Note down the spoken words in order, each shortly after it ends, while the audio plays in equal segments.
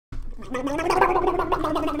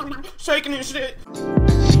Shaking and shit.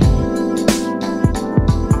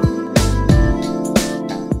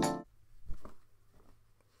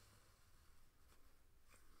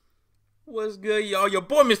 What's good, y'all? Your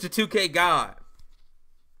boy, Mr. 2K God.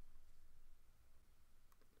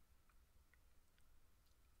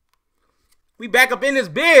 We back up in this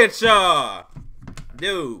bitch, y'all.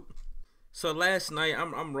 Dude. So last night,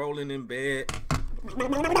 I'm rolling in bed.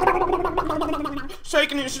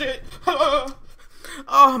 Shaking and shit.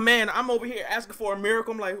 Oh, man, I'm over here asking for a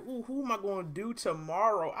miracle. I'm like, ooh, who am I going to do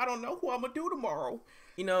tomorrow? I don't know who I'm going to do tomorrow.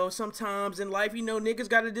 You know, sometimes in life, you know, niggas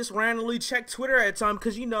got to just randomly check Twitter at time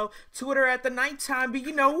because, you know, Twitter at the nighttime be,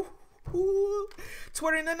 you know,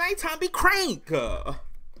 Twitter in the nighttime be crank.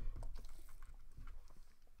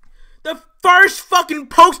 The first fucking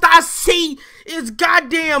post I see is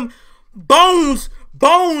goddamn Bones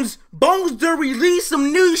to release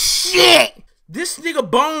some new shit. This nigga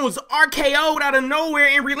Bones RKO'd out of nowhere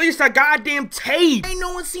and released a goddamn tape. Ain't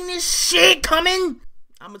no one seen this shit coming.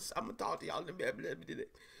 I'm gonna talk to y'all. Let me do that.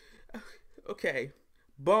 Okay,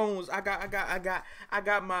 Bones. I got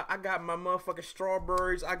my motherfucking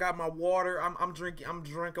strawberries. I got my water. I'm drinking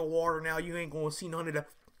water now. You ain't gonna see none of the.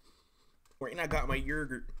 And I got my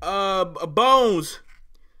yogurt. Bones.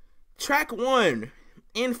 Track 1,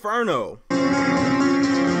 Inferno.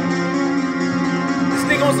 This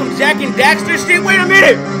nigga on some Jack and Daxter shit. Wait a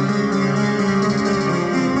minute.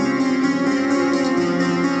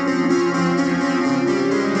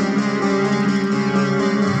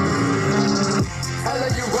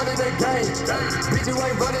 Bitch, you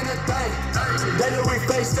ain't running a thing. Later we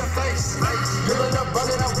face to face. You end up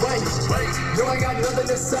running away. You ain't got nothing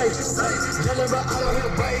to say. Yelling but I don't hear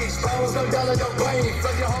rage. Bones go down in your brain.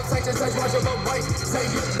 Fuck your whole section, say watch your weight. Say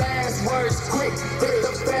your last words quick. Hit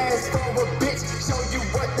the fast forward, bitch. Show you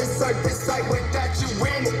what the surface like without you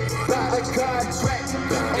in it. By a contract.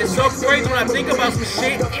 It's so crazy when I think about some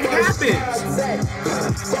shit. It happens.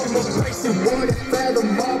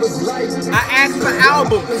 I asked for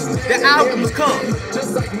albums. The albums come.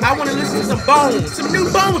 I want to listen to some Bones. Some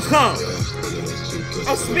new Bones come.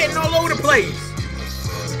 I'm spitting all over the place.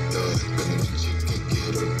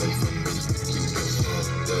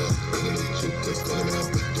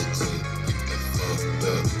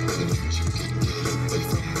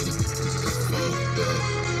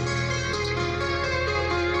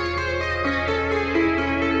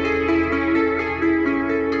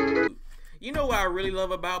 You know what I really love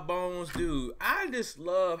about Bones, dude? I just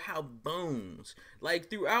love how Bones, like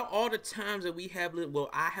throughout all the times that we have, well,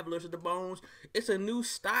 I have listened to Bones, it's a new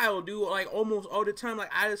style, dude. Like almost all the time.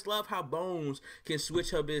 Like I just love how Bones can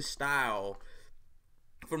switch up his style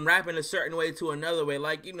from rapping a certain way to another way.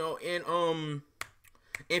 Like, you know, in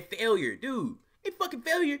Failure, dude. In fucking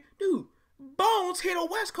Failure, dude. Bones hit a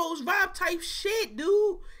West Coast vibe type shit,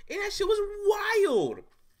 dude. And that shit was wild.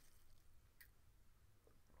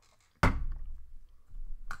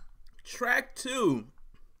 Track 2,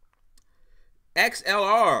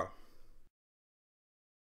 XLR.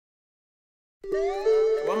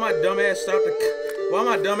 Why my dumb ass press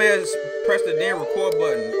the damn record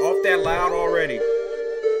button off that loud already? The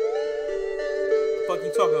fuck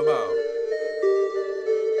you talking about?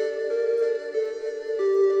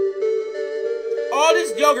 All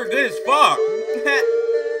this yogurt good as fuck.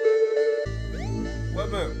 What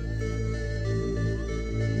move?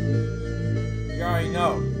 You already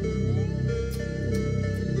know.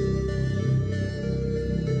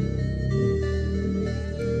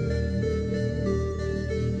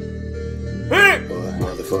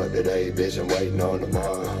 Fuck today, bitch, I'm waiting on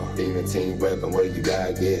tomorrow. Demon team weapon, where you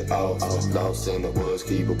gotta get off. Lost in the woods,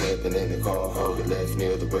 keep a weapon in the car. Hold it left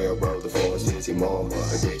near the railroad, the forest is more.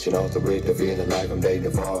 Addiction off the Richter, feeling like I'm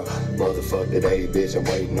dating far. Motherfuck today, bitch, I'm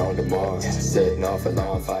waiting on tomorrow. Setting off an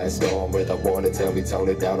on fire storm, whether I wanna tell me, tone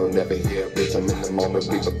it down, I'll never hear. Bitch, I'm in the moment,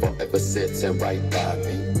 we can forever sitting right by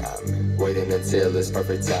me. Waiting until it's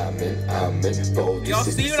perfect timing. I'm in bold. Y'all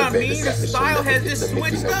see what I mean? The style has just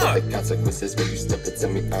switched up. The consequences when you step into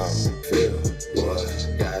me. Feel what?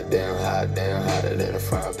 Goddamn hot, damn hotter than a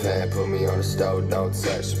frying pan. Put me on the stove, don't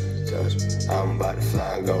touch me. I'm about to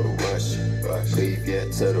fly and go to Russia. Leave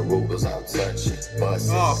yet to the rubles I'm touching.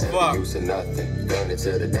 Bustin', fuck. Using nothing. Done it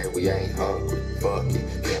till the day we ain't hungry. Fuck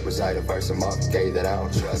it. Can't recite a verse of my gay that I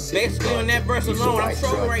don't trust. Basically on that verse alone, I'm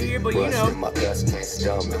trolling right here, but you know, my guts can't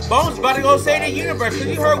stomach. Bones about to go say the universe,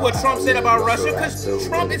 because you heard what Trump said about Russia, because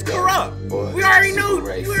Trump is corrupt. We already knew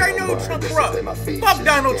Trump corrupt. Fuck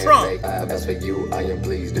Donald Trump. As for you, I am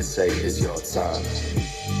pleased to say it's your time.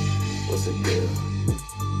 What's the deal?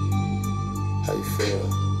 How you feel?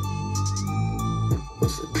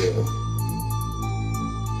 What's the deal?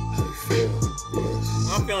 How you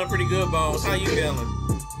I'm feeling pretty good, Bones. How you feeling?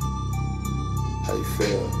 How you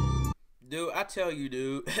feel? Dude, I tell you,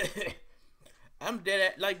 dude. I'm dead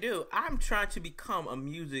at, like, dude, I'm trying to become a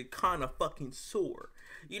music kind of fucking sore.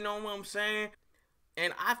 You know what I'm saying?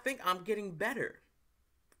 And I think I'm getting better.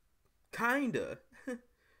 Kinda.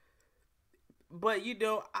 But, you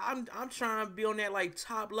know, I'm trying to be on that, like,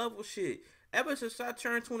 top level shit. Ever since I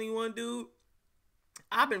turned 21, dude,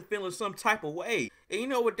 I've been feeling some type of way. And you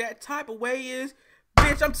know what that type of way is?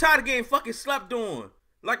 Bitch, I'm tired of getting fucking slept on.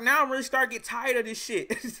 Like, now I'm really starting to get tired of this shit.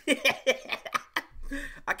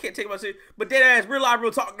 I can't take myself, but dead ass, real life,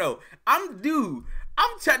 real talk though. Dude,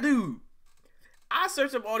 I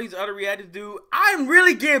searched up all these other reactors, dude. I'm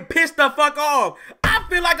really getting pissed the fuck off. I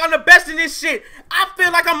feel like I'm the best in this shit. I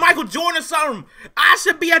feel like I'm Michael Jordan or something. I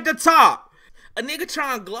should be at the top. A nigga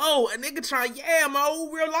trying to glow. A nigga trying, yeah, my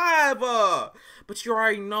old real life. But you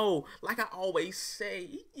already know, like I always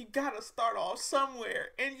say, you gotta start off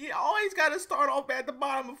somewhere. And you always gotta start off at the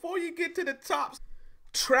bottom before you get to the top.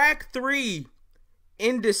 Track 3.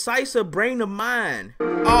 Indecisive Brain of Mine.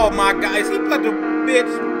 Oh my god, is he like a bitch?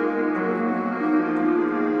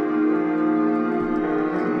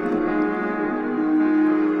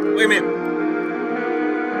 Wait a minute.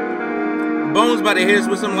 Bones about to hit us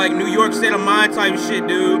with some like New York State of Mind type shit,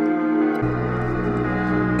 dude. You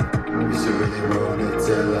should really want it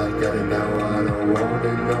till I got it now. I don't want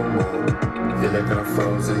it no more. Feel like I'm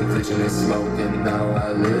frozen, glitching and smoking. Now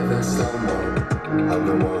I live in slow mo. I'm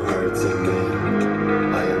the one hurting me.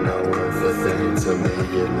 I am not worth a thing to me.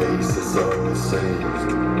 At least it's all the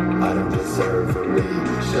same. I don't deserve for me.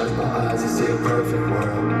 Shut my eyes and see a perfect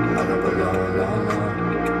world. I don't belong, long, long.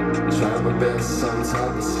 Try my best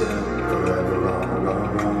sometimes still forever wrong,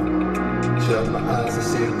 wrong, wrong. Shut my eyes and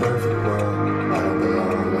see a perfect world. I don't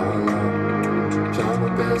belong, long, long. Try my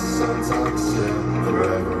best sometimes still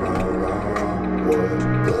forever wrong, wrong, wrong. What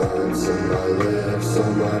guns in my lips so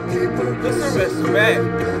my people Put some respect.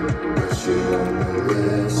 But you only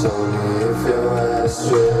live only if your ass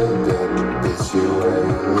tripping. Bitch, you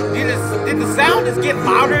ain't living. Did the sound just get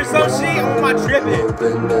louder or some shit? Or am I tripping?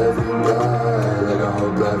 Open every night, like I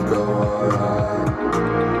hope life go alright.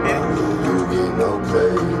 You get no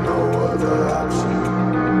play, no other option.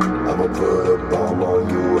 I'ma put a bomb on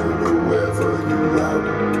you and whoever you ride.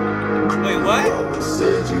 Wait, what? You always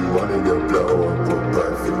said you wanted to blow up a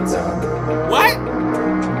perfect time. What?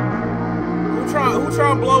 Who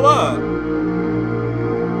trying to blow up?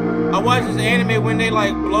 I watched this anime when they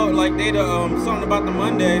like blow, like they something about the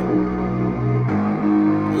Monday.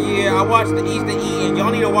 Yeah, I watched the East of Eden.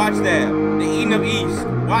 Y'all need to watch that. The Eden of East.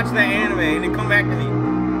 Watch that anime and then come back to me.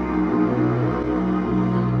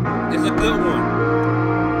 It's a good one.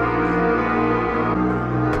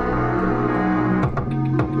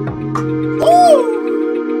 Ooh!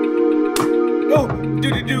 Oh, do.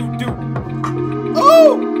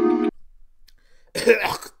 Oh!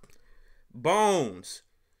 Bones.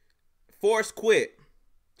 Force Quit.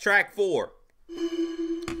 Track 4.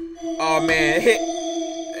 Oh man,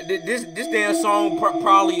 this damn song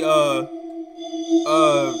probably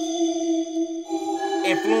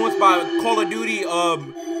influenced by Call of Duty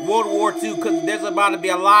World War II, because there's about to be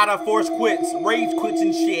a lot of force quits, rage quits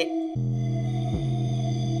and shit.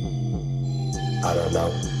 I don't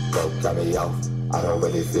know, broke got me off. I don't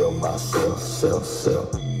really feel myself,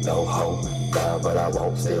 no hope down, but I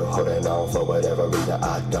won't. Still holding on for whatever reason.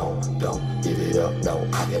 I don't give it up. No,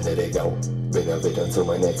 I can't let it go. Been a victim too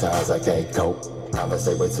many times, I can't cope.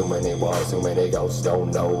 Conversate with too many walls, too many ghosts.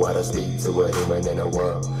 Don't know how to speak to a human in the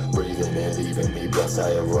world. Breathing and leaving me blessed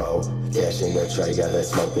I roll. Cash in the tray, got that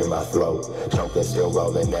smoke in my throat. Choking, still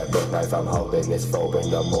rolling that book knife I'm holding. It's 4 in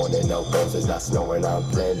the morning, no bones, it's not snowing. I'm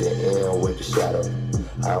blending in with the shadow.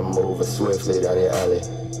 I'm moving swiftly down the alley.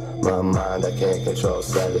 My mind, I can't control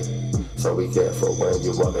sadly. So be careful when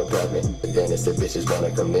you walk in public. And then it's the bitches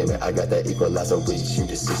wanna commitment. I got that equalizer reach. You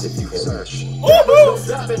just if you hit SESH. No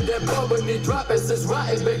stopping that bubble, need dropping since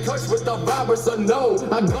rotten. Been cursed with the virus, so no.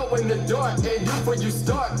 I go in the dark, and you when you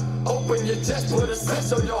start. Open your chest, put a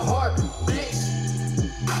SESH on your heart, bitch.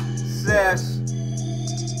 SESH.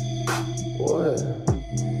 What?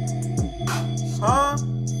 Huh?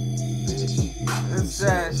 Bitch. It's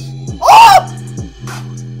SESH. Oh!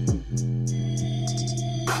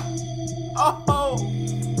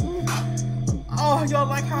 Oh, y'all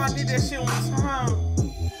like how I did that shit on time.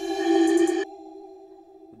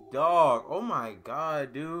 Dog, oh my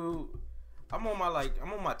god, dude. I'm on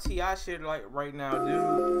my TI shit like right now,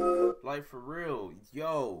 dude. Like for real.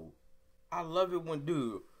 Yo. I love it when,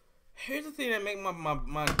 dude. Here's the thing that make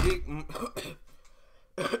my dick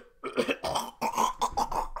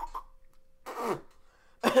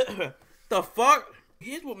the fuck?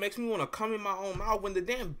 Here's what makes me want to come in my own mouth when the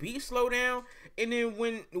damn beat slow down, and then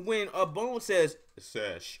when a Bone says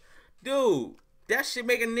SESH, dude, that shit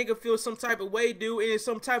make a nigga feel some type of way, dude, and in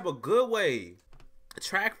some type of good way.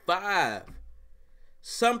 Track 5.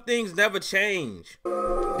 Some things never change.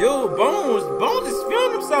 Dude, Bones is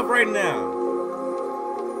feeling himself right now.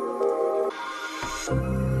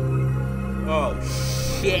 Oh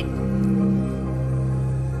shit.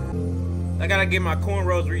 I gotta get my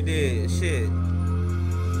cornrows redid. Shit.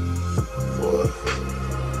 Ooh,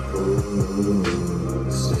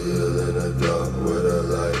 still in the dark where the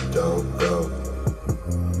light don't go.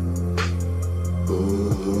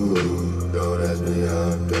 Ooh, don't ask me how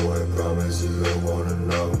I'm doing, promise you don't wanna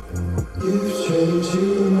know. You've changed,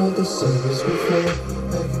 you're not the same as before.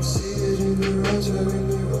 I can see it in your eyes when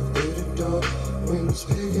you walk through the door. When it's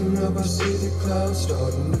picking up, I see the clouds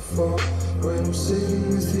starting to fall. When I'm sitting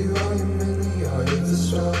with you, I am in the eye of the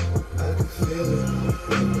storm. I can feel it,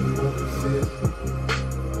 I can feel it.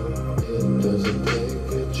 It doesn't take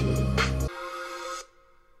a cheat.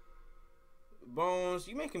 Bones,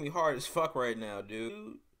 you making me hard as fuck right now,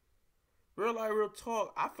 dude. Real life, real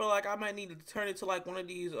talk. I feel like I might need to turn it to like one of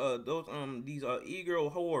these e-girl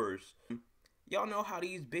whores. Y'all know how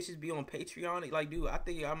these bitches be on Patreon? Like, dude, I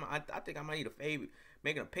think I might need a favor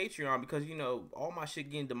making a Patreon because, you know, all my shit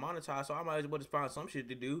getting demonetized, so I might as well just find some shit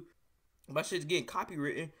to do. My shit's getting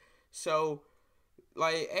copywritten. So,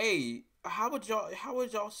 like, hey, how would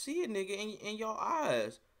y'all see it, nigga, in y'all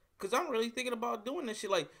eyes? Cause I'm really thinking about doing this shit.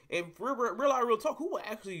 Like, and real talk, who would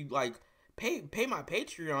actually like pay my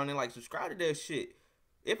Patreon and like subscribe to that shit?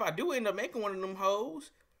 If I do end up making one of them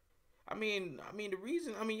hoes. I mean the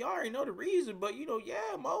reason, y'all already know the reason, but you know,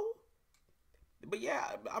 yeah, Mo. But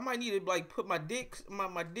yeah, I might need to like put my dick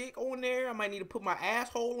on there. I might need to put my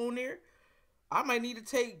asshole on there. I might need to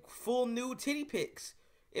take full nude titty pics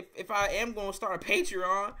if I am gonna start a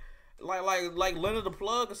Patreon, like Leonard the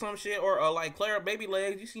Plug or some shit, or like Clara Baby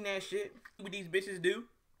Legs. You seen that shit? What these bitches do?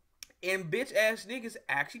 And bitch ass niggas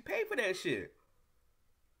actually pay for that shit.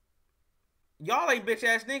 Y'all ain't bitch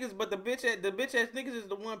ass niggas, but the bitch ass niggas is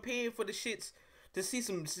the one paying for the shits to see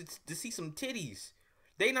some titties.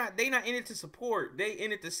 They not in it to support. They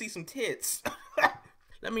in it to see some tits.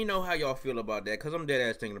 Let me know how y'all feel about that, cause I'm dead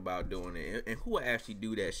ass thinking about doing it. And who will actually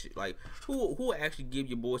do that shit? Like, who will actually give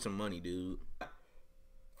your boy some money, dude?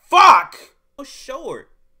 Fuck!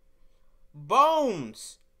 Short.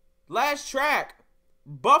 Bones. Last track.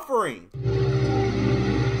 Buffering.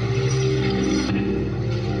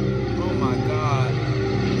 Oh my god.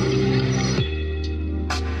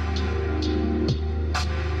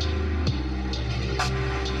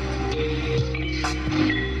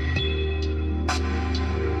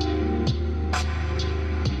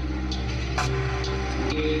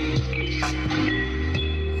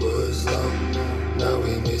 Was long, now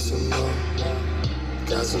we need some more.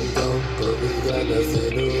 Got some dope, but we got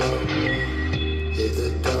nothing to roll. Hit the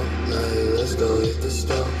dope, like let's go hit the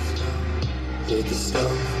stove. Hit the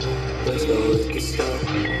stove, let's go hit the stove.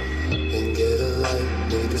 And get a light,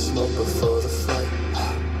 need to smoke before the fight.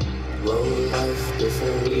 Roll life,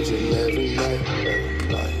 different region every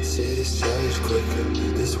night. Cities change quicker,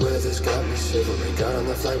 this weather's got me shivering. Got on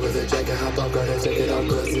the flight with a jacket, hop up, gotta take it off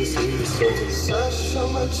cause this heat is sweltering. Sash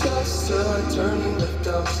on my chest till I turn into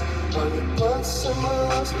dust. 100 blunts in my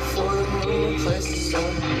lungs before the moon replaces the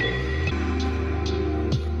sun.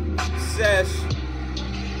 SESH.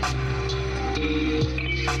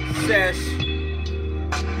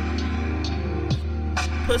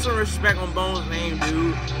 Put some respect on Bones' name,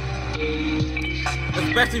 dude.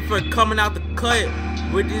 Especially for coming out the cut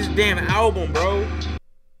with this damn album, bro.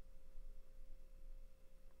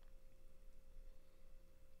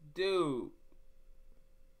 Dude.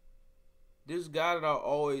 This guy that I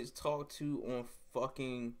always talk to on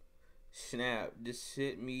fucking Snap just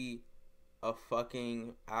sent me a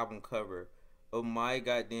fucking album cover of my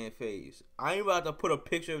goddamn face. I ain't about to put a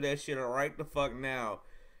picture of that shit right the fuck now.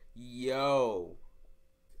 Yo.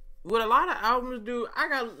 What a lot of albums do, I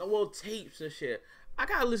got, well, tapes and shit. I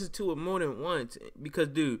gotta listen to it more than once. Because,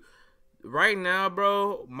 dude, right now,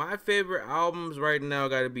 bro, my favorite albums right now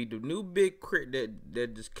gotta be the new Big Crit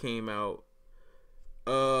that just came out.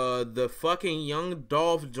 The fucking Young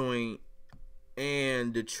Dolph joint.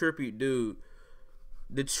 And the Trippy, dude.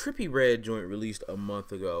 The Trippy Red joint released a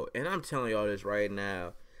month ago. And I'm telling y'all this right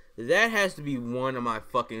now. That has to be one of my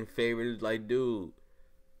fucking favorites. Like, dude.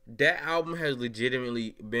 That album has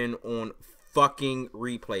legitimately been on fucking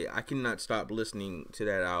replay. I cannot stop listening to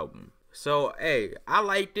that album. So, hey, I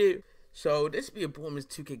liked it. So, this be a Boomers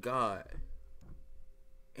 2K God.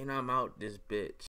 And I'm out this bitch.